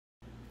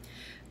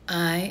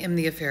I am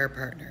the affair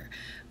partner.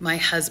 My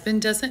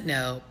husband doesn't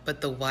know,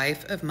 but the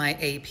wife of my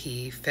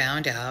AP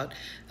found out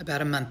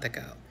about a month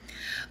ago.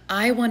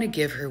 I want to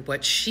give her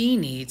what she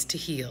needs to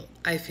heal.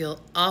 I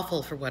feel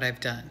awful for what I've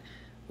done.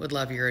 Would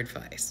love your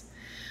advice.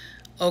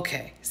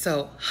 Okay,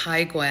 so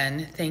hi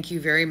Gwen. Thank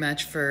you very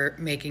much for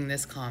making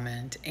this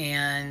comment.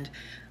 And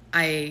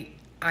I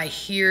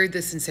hear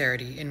the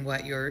sincerity in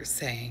what you're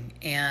saying.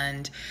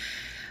 And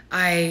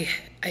I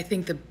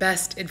think the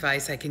best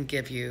advice I can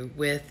give you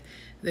with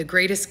the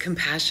greatest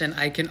compassion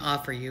I can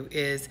offer you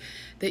is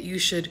that you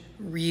should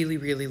really,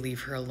 really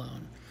leave her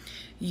alone.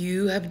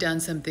 You have done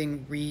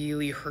something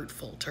really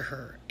hurtful to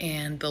her,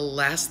 and the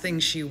last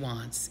thing she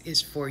wants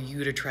is for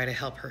you to try to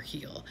help her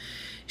heal.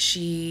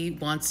 She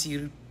wants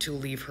you to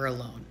leave her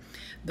alone.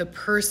 The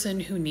person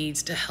who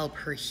needs to help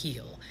her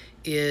heal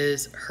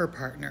is her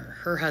partner,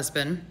 her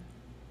husband,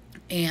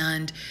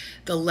 and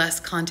the less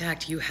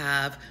contact you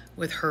have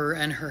with her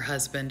and her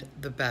husband,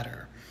 the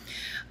better.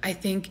 I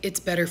think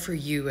it's better for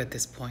you at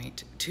this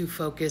point to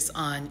focus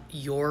on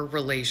your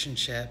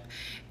relationship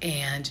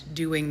and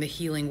doing the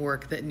healing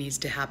work that needs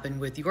to happen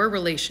with your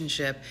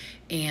relationship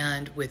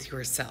and with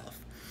yourself.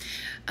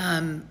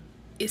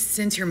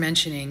 Since you're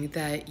mentioning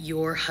that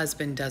your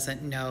husband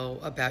doesn't know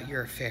about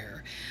your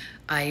affair,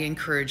 I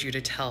encourage you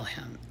to tell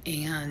him.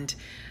 And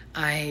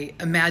I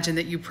imagine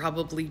that you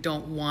probably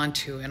don't want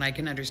to, and I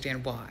can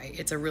understand why.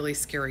 It's a really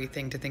scary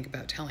thing to think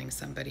about telling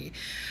somebody.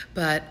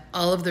 But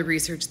all of the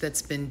research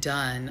that's been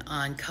done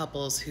on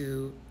couples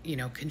who,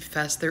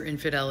 confess their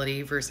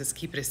infidelity versus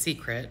keep it a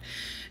secret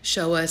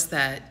show us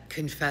that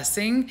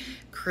confessing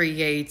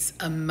creates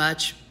a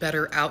much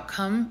better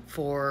outcome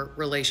for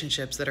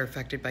relationships that are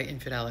affected by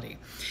infidelity.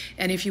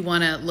 And if you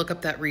want to look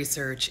up that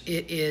research,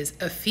 it is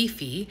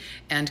Afifi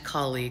and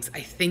colleagues.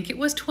 I think it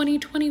was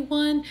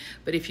 2021,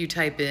 but if you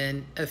type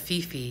in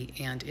Afifi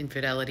and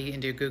infidelity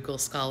into Google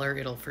Scholar,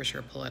 it'll for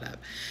sure pull it up.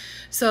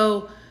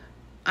 So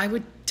I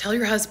would tell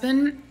your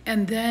husband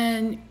and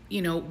then,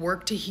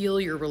 work to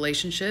heal your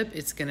relationship.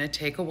 It's going to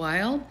take a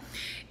while.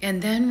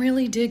 And then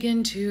really dig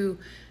into,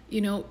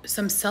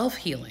 some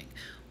self-healing.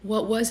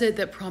 What was it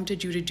that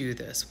prompted you to do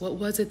this? What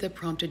was it that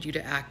prompted you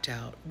to act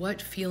out?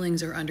 What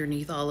feelings are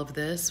underneath all of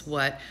this?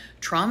 What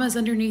trauma is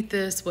underneath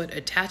this? What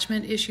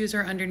attachment issues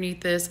are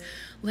underneath this?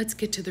 Let's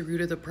get to the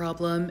root of the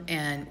problem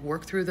and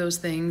work through those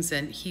things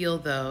and heal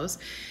those.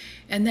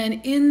 And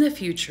then in the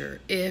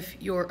future, if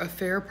your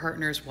affair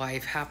partner's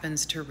wife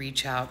happens to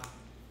reach out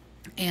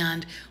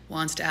and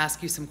wants to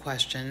ask you some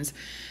questions,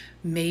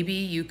 maybe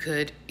you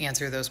could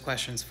answer those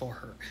questions for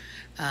her.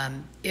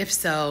 If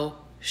so,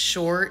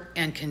 short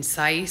and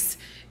concise,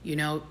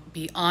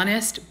 be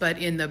honest, but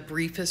in the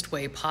briefest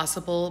way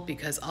possible,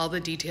 because all the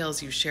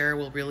details you share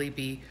will really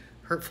be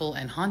hurtful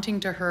and haunting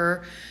to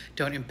her.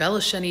 Don't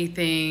embellish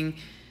anything.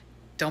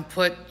 Don't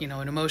put,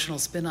 an emotional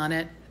spin on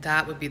it.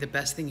 That would be the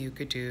best thing you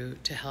could do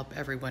to help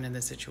everyone in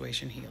this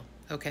situation heal.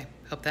 Okay,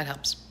 hope that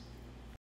helps.